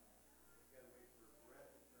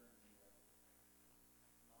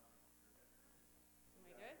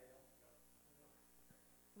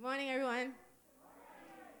Good morning, everyone.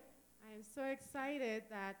 I'm so excited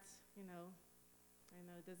that, I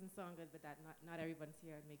know it doesn't sound good, but that not everyone's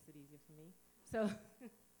here. It makes it easier for me. So,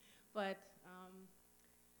 but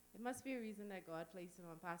it must be a reason that God placed it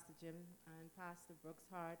on Pastor Jim and Pastor Brooks'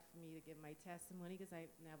 heart for me to give my testimony because I've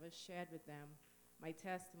never shared with them my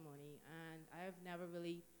testimony. And I've never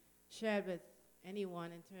really shared with anyone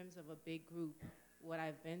in terms of a big group what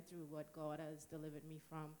I've been through, what God has delivered me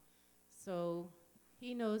from. So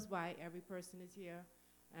he knows why every person is here.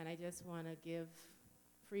 And I just want to give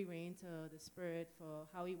free rein to the Spirit for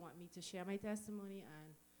how he wants me to share my testimony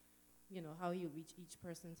and, how he'll reach each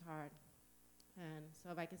person's heart. And so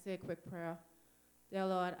if I can say a quick prayer. Dear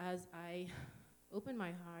Lord, as I open my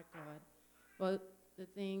heart, God, for the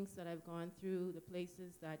things that I've gone through, the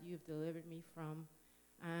places that you've delivered me from,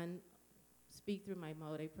 and speak through my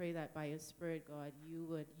mouth, I pray that by your Spirit, God, you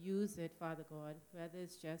would use it, Father God, whether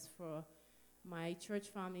it's just for my church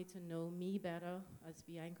family to know me better as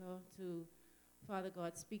Bianca, to, Father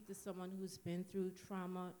God, speak to someone who's been through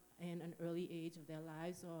trauma in an early age of their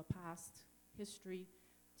lives or past history,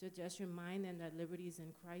 to just remind them that liberty is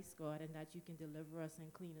in Christ, God, and that you can deliver us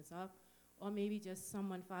and clean us up. Or maybe just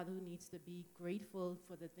someone, Father, who needs to be grateful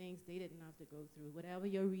for the things they didn't have to go through. Whatever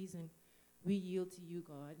your reason, we yield to you,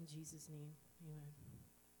 God, in Jesus' name. Amen.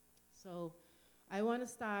 So I want to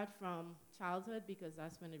start from childhood because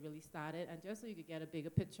that's when it really started. And just so you could get a bigger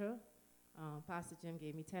picture, Pastor Jim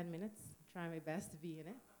gave me 10 minutes. I'm trying my best to be in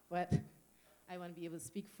it. But I want to be able to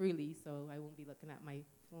speak freely, so I won't be looking at my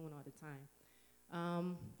phone all the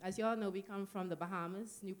time. As you all know, we come from the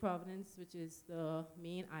Bahamas, New Providence, which is the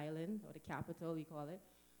main island, or the capital, we call it,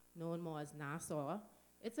 known more as Nassau.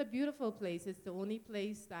 It's a beautiful place. It's the only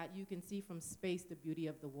place that you can see from space the beauty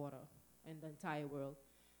of the water in the entire world.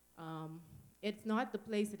 It's not the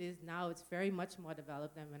place it is now. It's very much more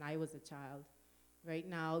developed than when I was a child. Right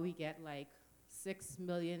now, we get like 6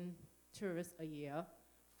 million tourists a year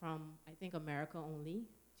from, I think, America only,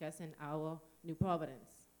 just in our New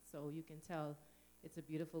Providence. So you can tell it's a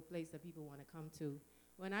beautiful place that people want to come to.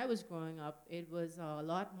 When I was growing up, it was a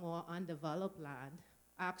lot more undeveloped land.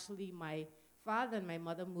 Actually, my father and my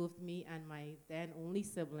mother moved me and my then only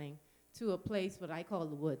sibling to a place what I call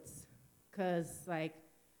the woods. Because,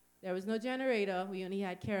 there was no generator. We only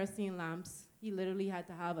had kerosene lamps. He literally had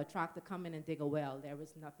to have a tractor come in and dig a well. There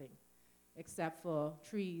was nothing except for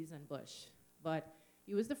trees and bush. But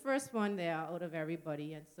he was the first one there out of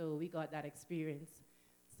everybody, and so we got that experience.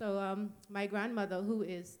 So my grandmother, who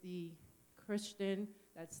is the Christian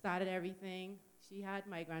that started everything, she had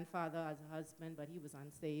my grandfather as a husband, but he was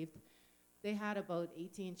unsaved. They had about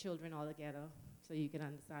 18 children altogether, so you can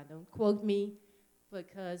understand. Don't quote me,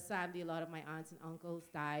 because sadly a lot of my aunts and uncles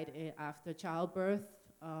died after childbirth,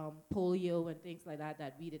 polio and things like that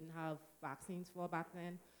that we didn't have vaccines for back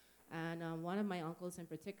then. And one of my uncles in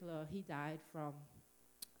particular, he died from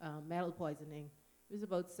metal poisoning. He was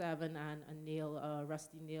about 7, and a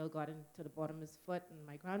rusty nail got into the bottom of his foot. And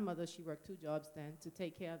my grandmother, she worked 2 jobs then to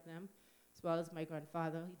take care of them, as well as my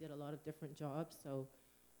grandfather. He did a lot of different jobs. So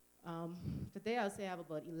today I'll say I have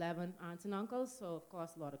about 11 aunts and uncles, so of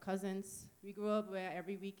course a lot of cousins. We grew up where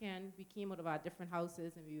every weekend we came out of our different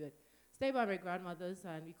houses and we would stay by my grandmother's,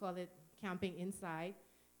 and we call it camping inside,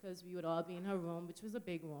 because we would all be in her room, which was a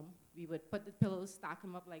big room. We would put the pillows, stack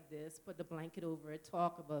them up like this, put the blanket over it,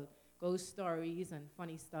 talk about ghost stories and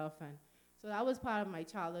funny stuff. And so that was part of my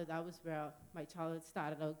childhood. That was where my childhood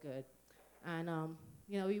started out good. And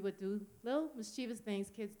we would do little mischievous things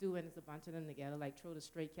kids do when there's a bunch of them together, like throw the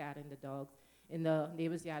stray cat in the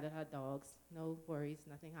neighbor's yard that had dogs. No worries,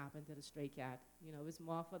 nothing happened to the stray cat. It was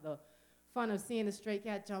more for the fun of seeing the stray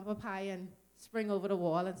cat jump up high and spring over the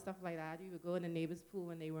wall and stuff like that. We would go in the neighbor's pool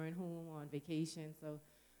when they weren't home or on vacation. So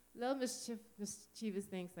little mischievous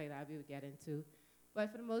things like that we would get into.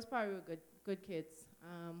 But for the most part, we were good kids.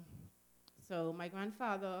 So my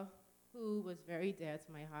grandfather, who was very dear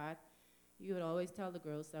to my heart, he would always tell the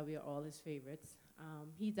girls that we are all his favorites.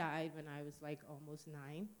 He died when I was almost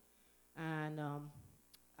 9. And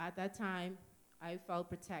at that time, I felt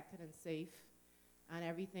protected and safe, and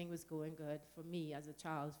everything was going good for me as a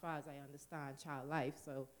child, as far as I understand child life.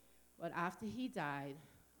 So, but after he died,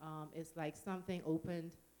 it's like something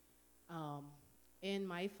opened in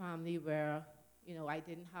my family where, I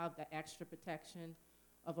didn't have the extra protection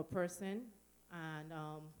of a person. And,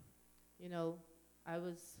 I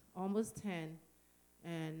was almost 10,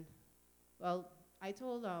 and, well, I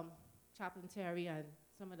told Chaplain Terry and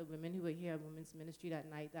some of the women who were here at Women's Ministry that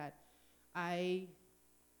night that I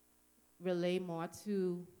relay more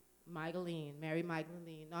to Mary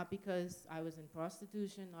Magdalene, not because I was in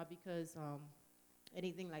prostitution, not because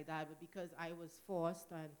anything like that, but because I was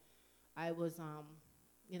forced and I was,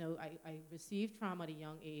 I received trauma at a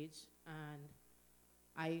young age, and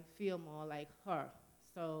I feel more like her.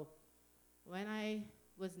 So when I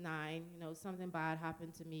was 9, something bad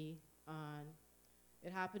happened to me, and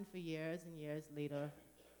it happened for years and years later.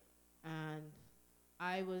 And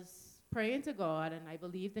I was praying to God, and I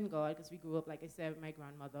believed in God because we grew up, like I said, with my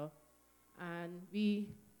grandmother. And we,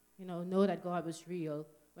 know that God was real.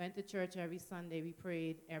 Went to church every Sunday. We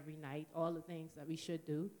prayed every night, all the things that we should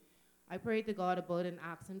do. I prayed to God about it and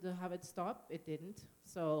asked him to have it stop. It didn't.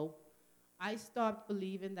 So I stopped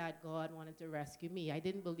believing that God wanted to rescue me. I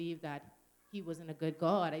didn't believe that he wasn't a good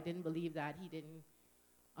God. I didn't believe that he didn't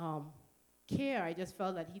care. I just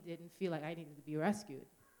felt that he didn't feel like I needed to be rescued.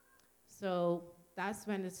 So that's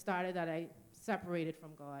when it started that I separated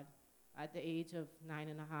from God at the age of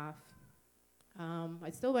 9.5. I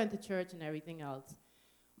still went to church and everything else.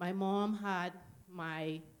 My mom had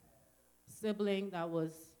my sibling that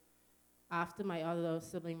was after my other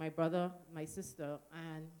sibling, my brother, my sister.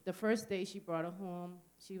 And the first day she brought her home,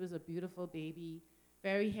 she was a beautiful baby,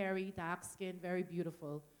 very hairy, dark skin, very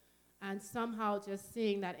beautiful. And somehow just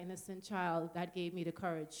seeing that innocent child, that gave me the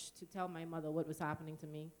courage to tell my mother what was happening to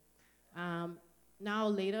me. Now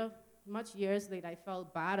later, much years later, I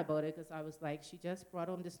felt bad about it because I was like, she just brought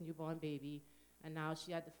home this newborn baby, and now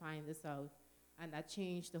she had to find this out. And that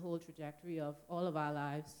changed the whole trajectory of all of our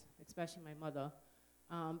lives, especially my mother.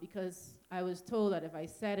 Because I was told that if I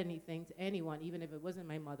said anything to anyone, even if it wasn't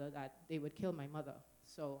my mother, that they would kill my mother.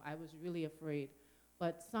 So I was really afraid.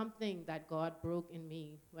 But something that God broke in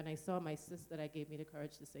me when I saw my sister, that gave me the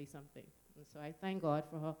courage to say something. And so I thank God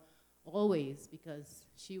for her always, because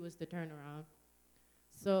she was the turnaround.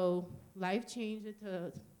 So life changed it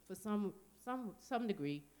for some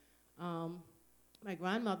degree. My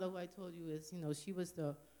grandmother, who I told you is, she was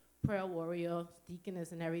the prayer warrior,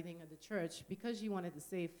 deaconess, and everything of the church. Because she wanted to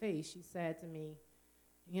save face, she said to me,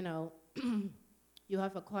 you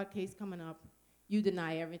have a court case coming up. You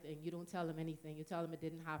deny everything. You don't tell them anything. You tell them it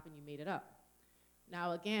didn't happen. You made it up.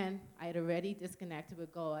 Now, again, I had already disconnected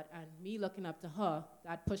with God, and me looking up to her,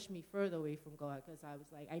 that pushed me further away from God, because I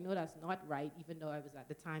was like, I know that's not right, even though I was at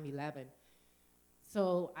the time 11.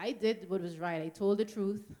 So I did what was right. I told the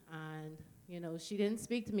truth, and she didn't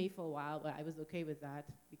speak to me for a while, but I was okay with that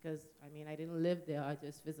because, I didn't live there. I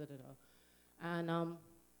just visited her. And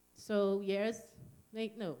so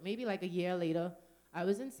maybe like a year later, I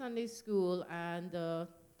was in Sunday school, and the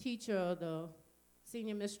teacher, the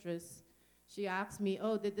senior mistress, she asked me,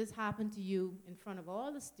 oh, did this happen to you in front of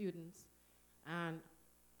all the students? And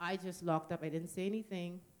I just locked up. I didn't say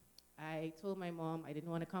anything. I told my mom I didn't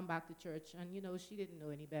want to come back to church, and she didn't know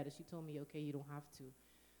any better. She told me, okay, you don't have to.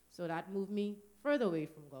 So that moved me further away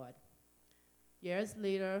from God. Years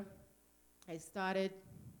later, I started,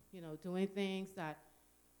 doing things that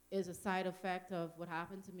is a side effect of what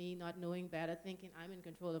happened to me, not knowing better, thinking I'm in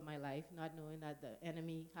control of my life, not knowing that the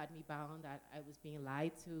enemy had me bound, that I was being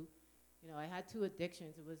lied to. I had 2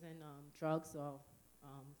 addictions. It wasn't drugs or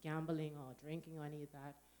gambling or drinking or any of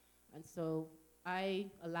that. And so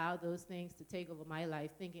I allowed those things to take over my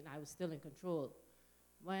life, thinking I was still in control.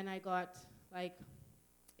 When I got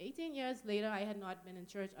 18 years later, I had not been in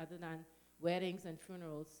church other than weddings and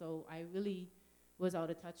funerals, so I really was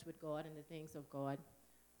out of touch with God and the things of God.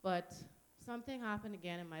 But something happened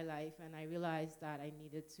again in my life, and I realized that I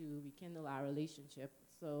needed to rekindle our relationship.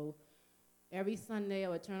 So every Sunday, I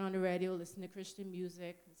would turn on the radio, listen to Christian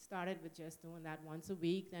music. It started with just doing that once a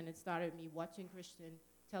week. Then it started me watching Christian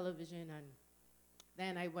television, and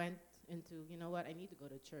then I went into, I need to go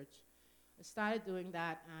to church. I started doing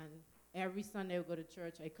that, and every Sunday I would go to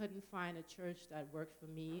church. I couldn't find a church that worked for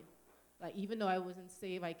me. Even though I wasn't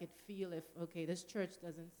saved, I could feel if, okay, this church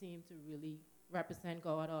doesn't seem to really represent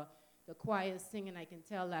God, or the choir is singing, I can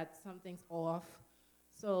tell that something's off.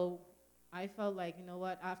 So I felt like,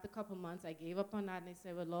 after a couple months, I gave up on that, and I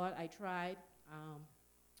said, well, Lord, I tried.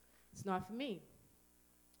 It's not for me.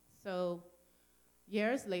 So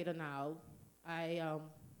years later now, I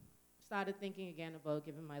started thinking again about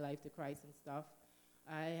giving my life to Christ and stuff.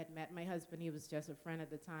 I had met my husband. He was just a friend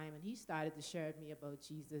at the time, and he started to share with me about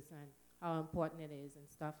Jesus and how important it is and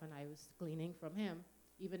stuff, and I was gleaning from him,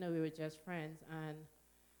 even though we were just friends. And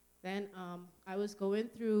then I was going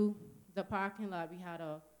through the parking lot. We had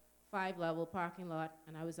a 5-level parking lot,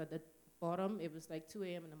 and I was at the bottom. It was like 2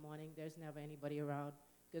 a.m. in the morning. There's never anybody around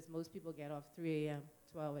because most people get off 3 a.m.,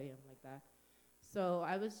 12 a.m., like that. So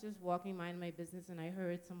I was just walking, minding my business, and I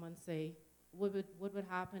heard someone say, what would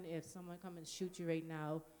happen if someone come and shoot you right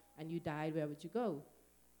now and you died? Where would you go?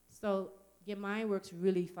 So your mind works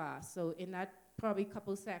really fast. So in that probably a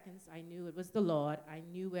couple seconds, I knew it was the Lord. I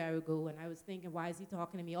knew where I would go, and I was thinking, why is he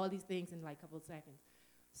talking to me? All these things in like a couple seconds.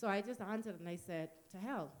 So I just answered, and I said, to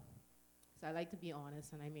hell. So I like to be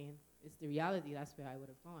honest, and I mean, it's the reality. That's where I would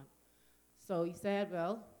have gone. So he said,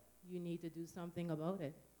 well, you need to do something about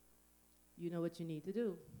it. You know what you need to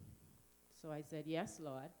do. So I said, yes,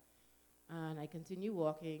 Lord. And I continued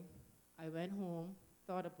walking. I went home,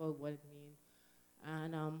 thought about what it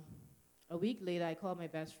meant. And a week later, I called my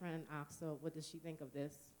best friend and asked her, what does she think of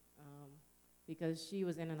this? Because she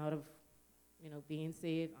was in and out of, being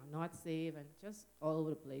saved or not saved and just all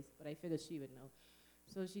over the place. But I figured she would know.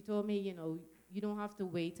 So she told me, you don't have to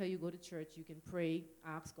wait till you go to church. You can pray,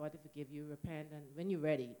 ask God to forgive you, repent, and when you're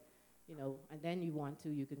ready, and then you want to,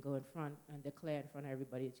 you can go in front and declare in front of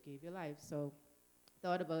everybody that you gave your life. So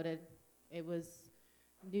thought about it. It was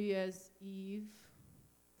New Year's Eve.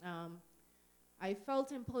 I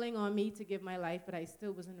felt him pulling on me to give my life, but I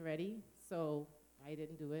still wasn't ready, so I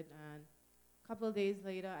didn't do it. And a couple of days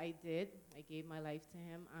later, I did. I gave my life to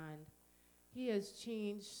him, and he has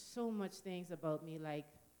changed so much things about me, like,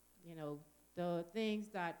 the things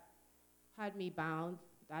that had me bound,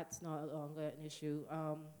 that's no longer an issue.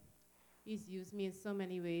 He's used me in so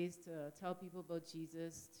many ways to tell people about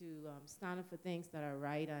Jesus, to stand up for things that are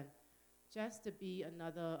right, and just to be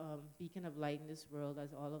another beacon of light in this world,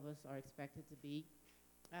 as all of us are expected to be.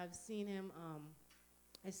 I've seen him,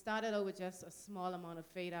 I started out with just a small amount of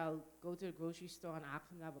faith. I'll go to the grocery store and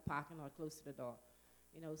ask him to have a parking lot close to the door.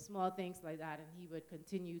 Small things like that, and he would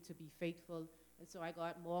continue to be faithful. And so I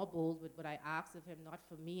got more bold with what I asked of him, not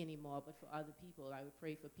for me anymore, but for other people. I would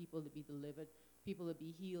pray for people to be delivered, people to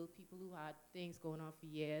be healed, people who had things going on for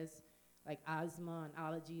years, like asthma and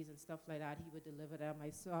allergies and stuff like that. He would deliver them.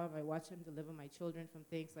 I watched him deliver my children from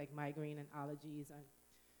things like migraine and allergies and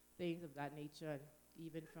things of that nature, and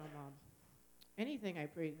even from anything I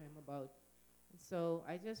prayed to him about. And so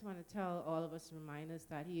I just want to tell all of us, remind us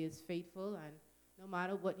that he is faithful, and no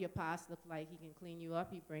matter what your past looked like, he can clean you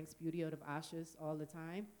up. He brings beauty out of ashes all the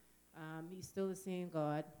time. He's still the same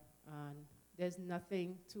God, and there's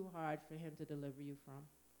nothing too hard for him to deliver you from.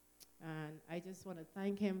 And I just want to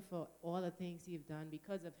thank him for all the things he's done.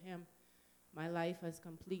 Because of him, my life has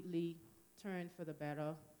completely turned for the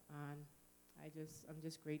better, and I'm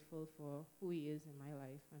just grateful for who he is in my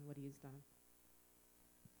life and what he has done.